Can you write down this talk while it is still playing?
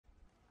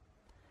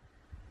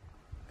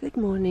Good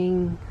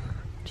morning,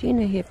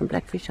 Gina here from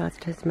Blackfish Heights,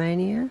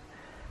 Tasmania.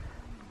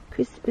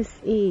 Christmas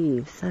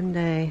Eve,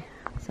 Sunday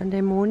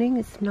morning.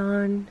 It's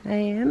 9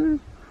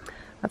 AM.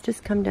 I've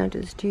just come down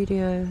to the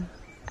studio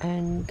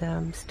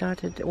and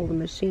started all the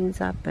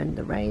machines up and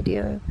the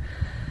radio.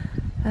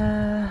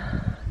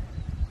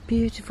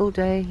 Beautiful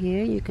day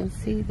here. You can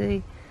see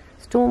the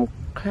storm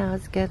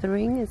clouds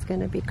gathering. It's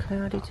going to be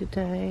cloudy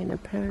today and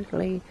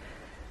apparently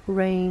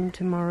rain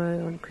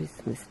tomorrow on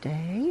Christmas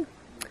Day.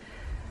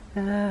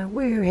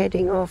 We're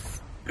heading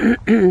off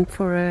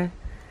for a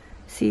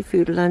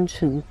seafood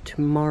luncheon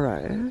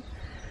tomorrow.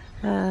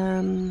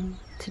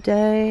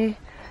 Today,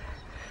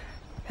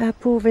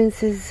 poor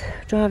Vince is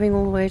driving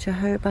all the way to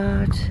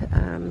Hobart,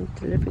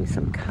 delivering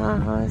some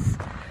cars.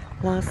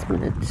 Last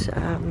minute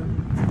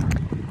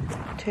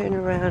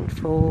turnaround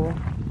for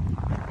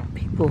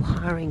people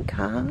hiring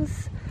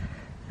cars.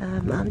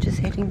 I'm just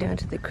heading down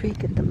to the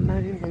creek at the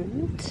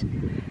moment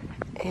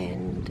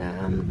and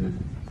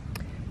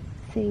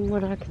seeing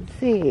what I can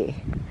see.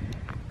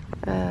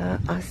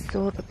 I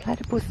saw the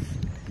platypus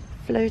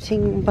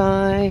floating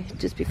by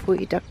just before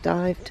he duck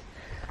dived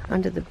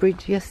under the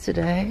bridge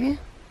yesterday.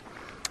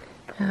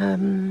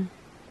 There's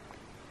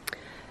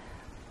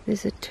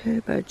a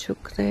turbo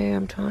chook there.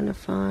 I'm trying to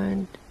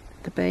find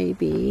the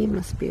baby.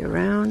 Must be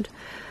around.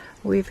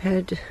 We've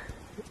had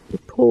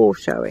poor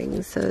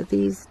showings, so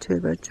these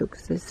turbo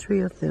chooks, there's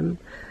 3 of them,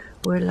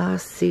 were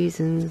last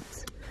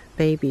season's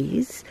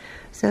babies.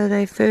 So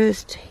they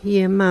first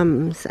year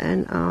mums,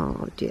 and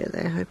oh dear,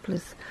 they're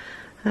hopeless.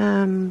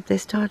 They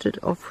started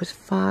off with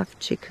 5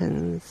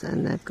 chickens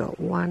and they've got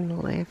 1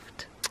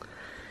 left.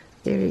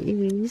 There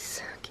he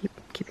is,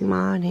 keeping my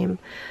eye on him.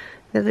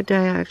 The other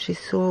day I actually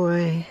saw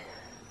a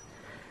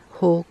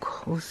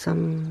hawk or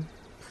some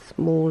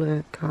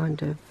smaller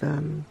kind of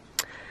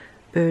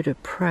bird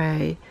of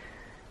prey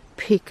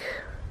pick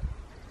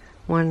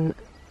one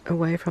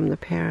away from the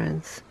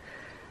parents,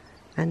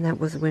 and that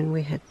was when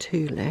we had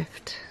 2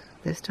 left.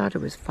 They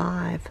started with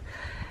 5,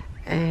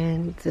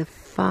 and the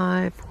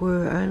 5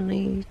 were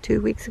only 2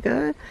 weeks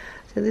ago,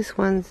 so this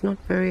one's not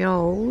very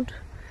old.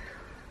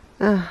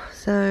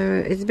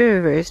 So it's very,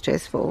 very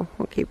stressful.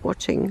 I'll keep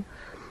watching,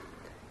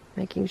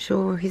 making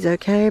sure he's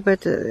okay.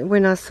 But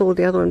when I saw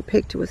the other one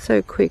picked, it was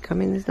so quick. I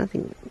mean, there's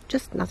nothing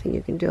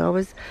you can do. I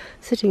was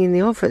sitting in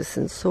the office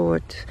and saw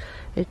it.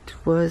 It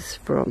was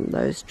from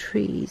those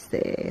trees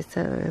there,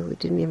 so we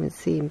didn't even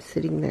see him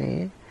sitting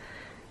there.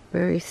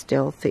 Very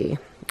stealthy.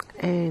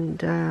 And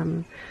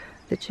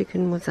the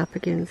chicken was up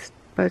against,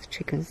 both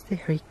chickens, there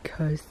he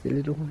goes, the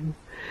little one.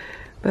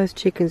 Both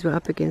chickens were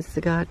up against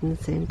the garden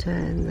centre,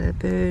 and the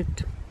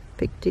bird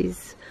picked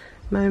his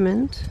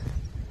moment.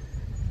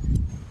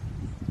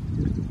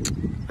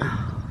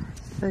 Oh,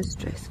 so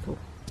stressful.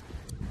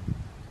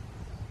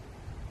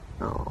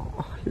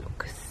 Oh,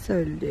 look, so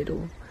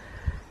little.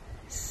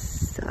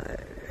 So,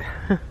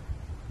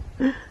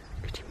 look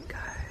at him go.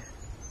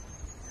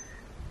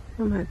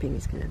 I'm hoping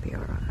he's going to be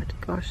alright.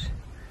 Gosh,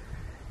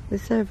 they're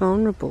so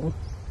vulnerable.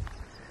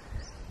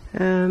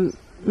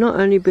 Not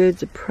only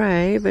birds of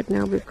prey, but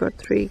now we've got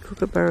 3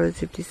 kookaburras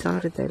who've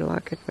decided they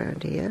like it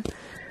around here,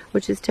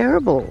 which is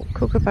terrible.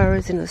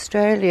 Kookaburras in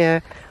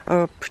Australia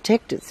are a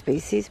protected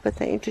species, but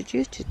they're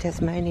introduced to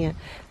Tasmania,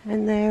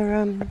 and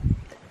they're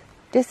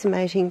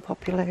decimating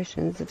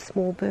populations of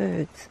small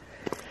birds,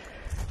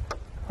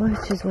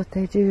 which is what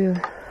they do.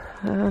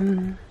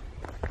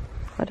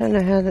 I don't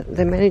know how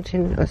they manage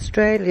in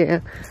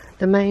Australia,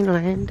 the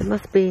mainland. There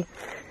must be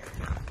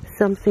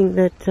something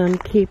that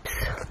keeps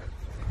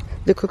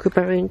the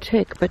kookaburra in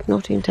check, but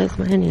not in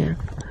Tasmania.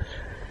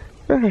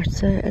 Right,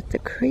 so at the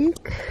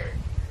creek,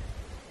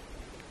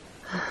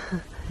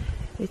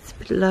 it's a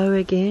bit low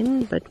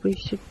again, but we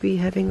should be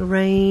having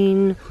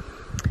rain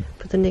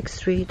for the next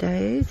 3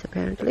 days,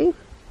 apparently.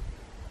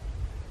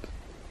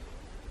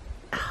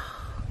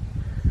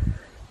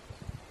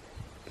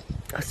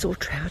 I saw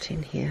trout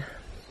in here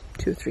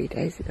 2 or 3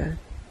 days ago.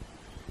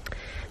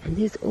 And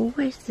there's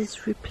always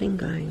this rippling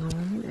going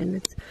on, and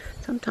it's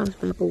sometimes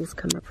bubbles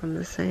come up from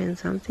the sand,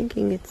 so I'm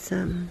thinking it's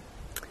the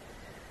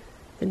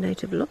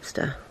native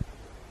lobster,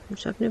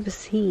 which I've never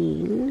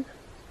seen,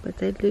 but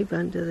they live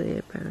under there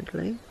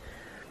apparently.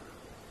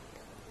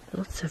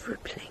 Lots of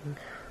rippling.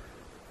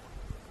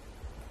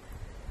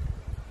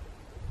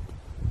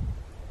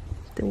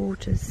 The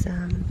water's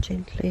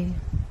gently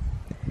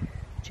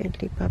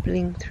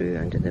bubbling through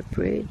under the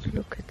bridge.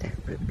 Look at that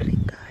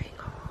rippling going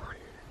on.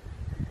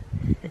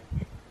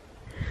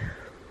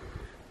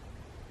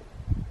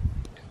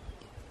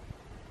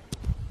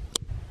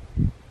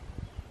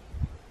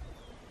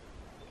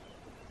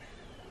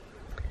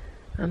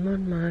 I'm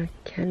on my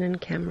Canon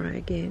camera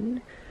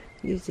again,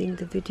 using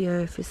the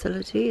video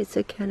facility. It's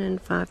a Canon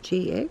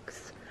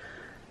 5GX.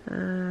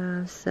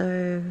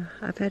 So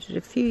I've had it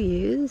a few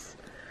years.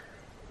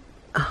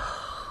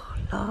 Oh,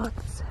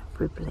 lots of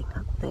rippling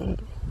up there.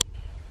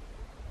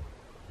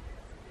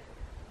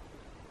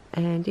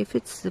 And if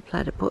it's the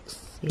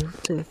platypus, he'll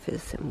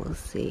surface and we'll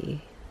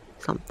see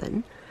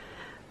something.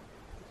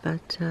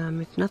 But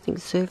if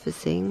nothing's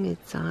surfacing,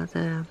 it's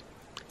either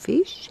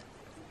fish.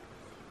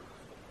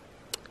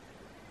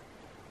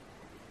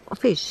 Or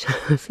fish.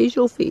 Fish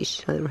or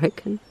fish, I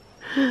reckon.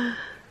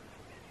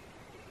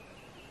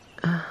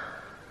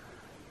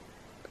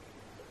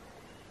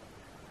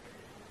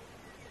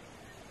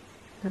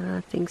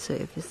 Nothing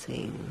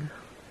surfacing.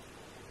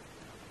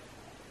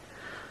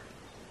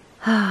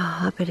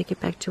 I better get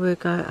back to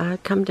work. I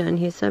come down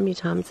here so many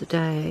times a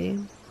day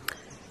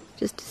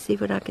just to see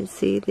what I can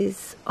see.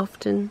 There's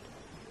often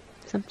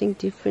something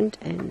different,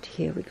 and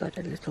here we got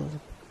a little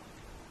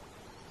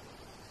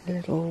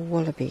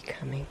wallaby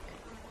coming.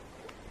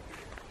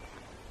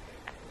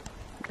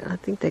 I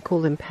think they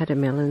call them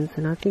patermelons,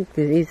 and I think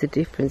there is a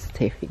difference.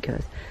 There he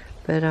goes,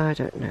 but I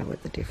don't know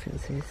what the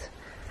difference is,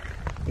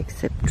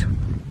 except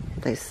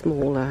they're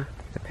smaller,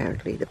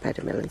 apparently, the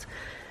patermelons.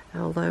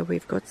 Although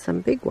we've got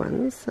some big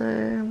ones,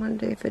 I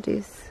wonder if it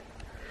is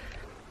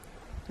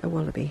a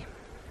wallaby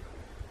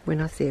when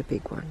I see a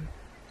big one.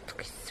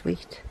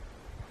 Sweet.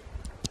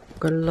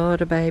 Got a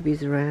lot of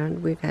babies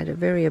around. We've had a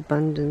very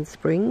abundant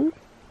spring,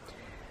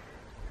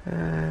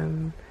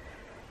 and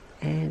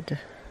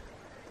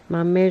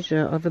my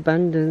measure of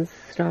abundance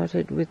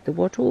started with the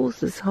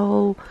wattles. This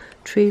whole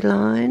tree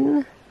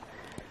line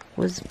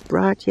was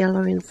bright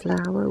yellow in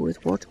flower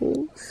with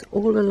wattles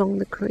all along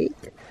the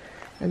creek,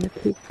 and the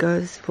creek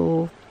goes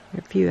for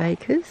a few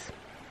acres.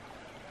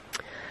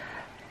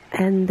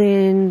 And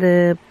then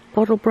the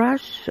bottle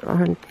brush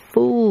on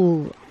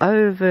full,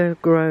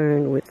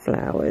 overgrown with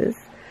flowers,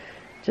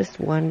 just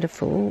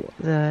wonderful.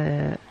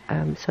 So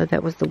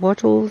that was the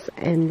wattles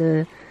and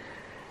the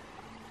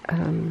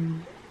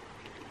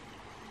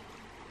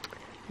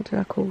what did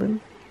I call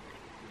them?